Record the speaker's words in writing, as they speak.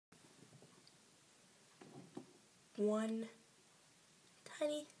one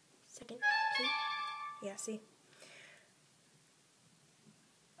tiny second. See? Yeah, see?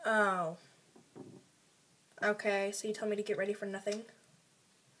 Oh. Okay, so you told me to get ready for nothing?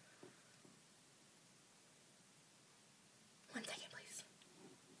 1 second, please.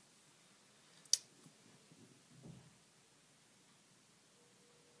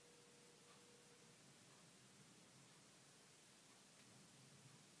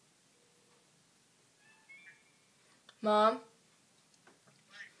 Mom?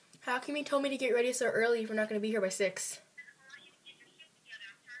 How come you told me to get ready so early if we're not going to be here by 6?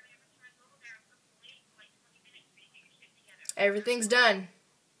 Everything's done.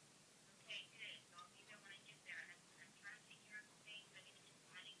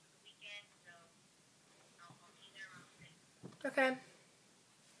 Okay.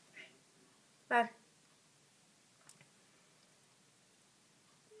 Bye.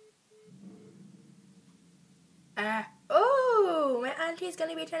 Oh, my auntie's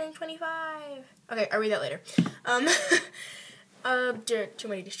gonna be turning 25. Okay, I'll read that later. Too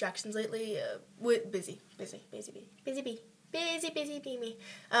many distractions lately. Busy me.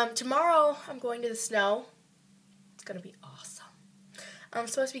 Tomorrow I'm going to the snow. It's gonna be awesome. I'm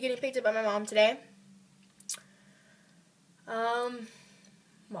supposed to be getting picked up by my mom today.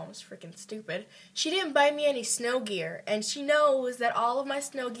 Mom's freaking stupid. She didn't buy me any snow gear, and she knows that all of my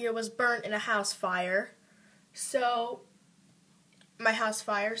snow gear was burnt in a house fire. So, I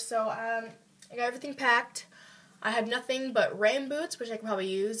got everything packed. I have nothing but rain boots, which I can probably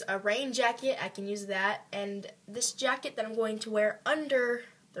use, a rain jacket, I can use that, and this jacket that I'm going to wear under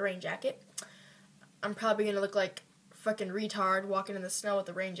the rain jacket. I'm probably going to look like a fucking retard walking in the snow with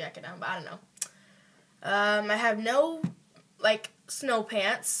the rain jacket on, but I don't know. I have no, snow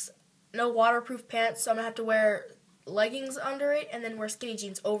pants, no waterproof pants, so I'm going to have to wear leggings under it and then wear skinny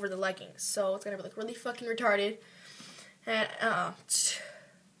jeans over the leggings. So it's going to be, really fucking retarded. And,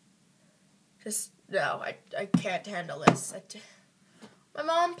 no, I can't handle this. My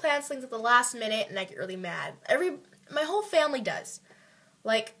mom plans things at the last minute, and I get really mad. My whole family does.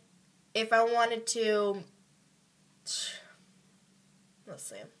 If I wanted to, let's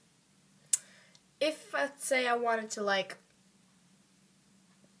see. If, let's say, I wanted to,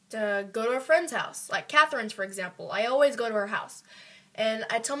 to go to a friend's house, like Catherine's, for example. I always go to her house. And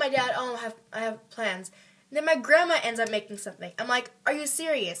I tell my dad, oh, I have plans. Then my grandma ends up making something. I'm like, are you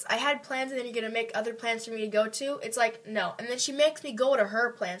serious? I had plans and then you're going to make other plans for me to go to? It's like, no. And then she makes me go to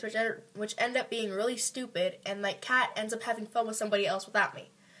her plans, which end up being really stupid, and Kat ends up having fun with somebody else without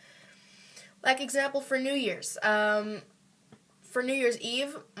me. Example for New Year's. For New Year's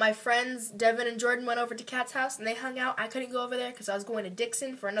Eve, my friends Devin and Jordan went over to Kat's house and they hung out. I couldn't go over there because I was going to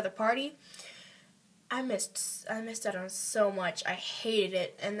Dixon for another party. I missed out on so much. I hated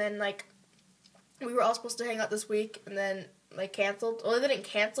it. And then, we were all supposed to hang out this week, and then they canceled. Well, they didn't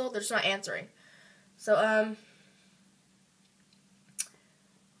cancel, they're just not answering. So,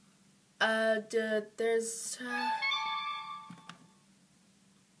 there's,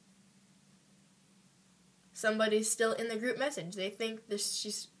 somebody's still in the group message. They think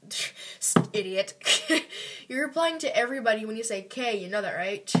she's idiot. You're replying to everybody when you say K, you know that,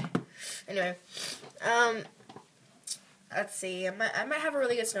 right? Anyway, let's see. I might have a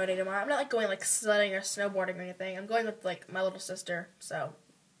really good snow day tomorrow. I'm not going sledding or snowboarding or anything. I'm going with my little sister. So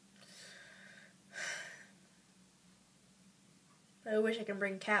I wish I could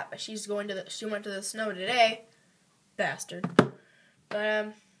bring Kat, but she went to the snow today. Bastard.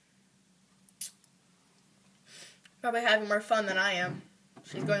 But probably having more fun than I am.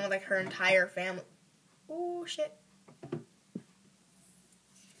 She's going with her entire family. Ooh, shit.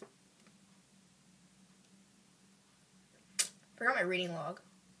 Forgot my reading log.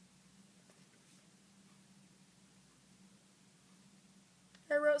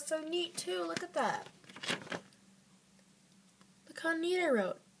 I wrote so neat too. Look at that. Look how neat I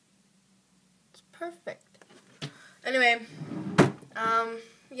wrote. It's perfect. Anyway,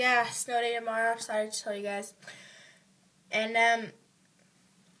 yeah, snow day tomorrow. Decided to tell you guys. And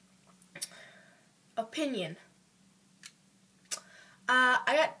opinion.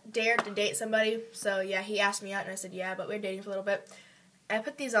 I got dared to date somebody, so yeah, he asked me out, and I said yeah, but we were dating for a little bit. I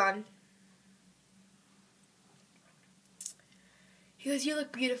put these on. He goes, you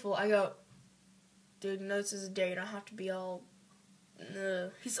look beautiful. I go, dude, no, this is a dare. You don't have to be all.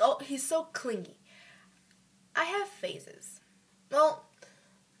 He's so clingy. I have phases. Well,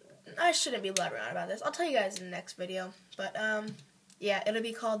 I shouldn't be blabbering on about this. I'll tell you guys in the next video. But yeah, it'll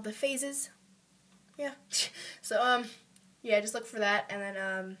be called The Phases. Yeah. So yeah, just look for that, and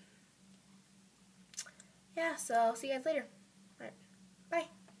then yeah. So I'll see you guys later.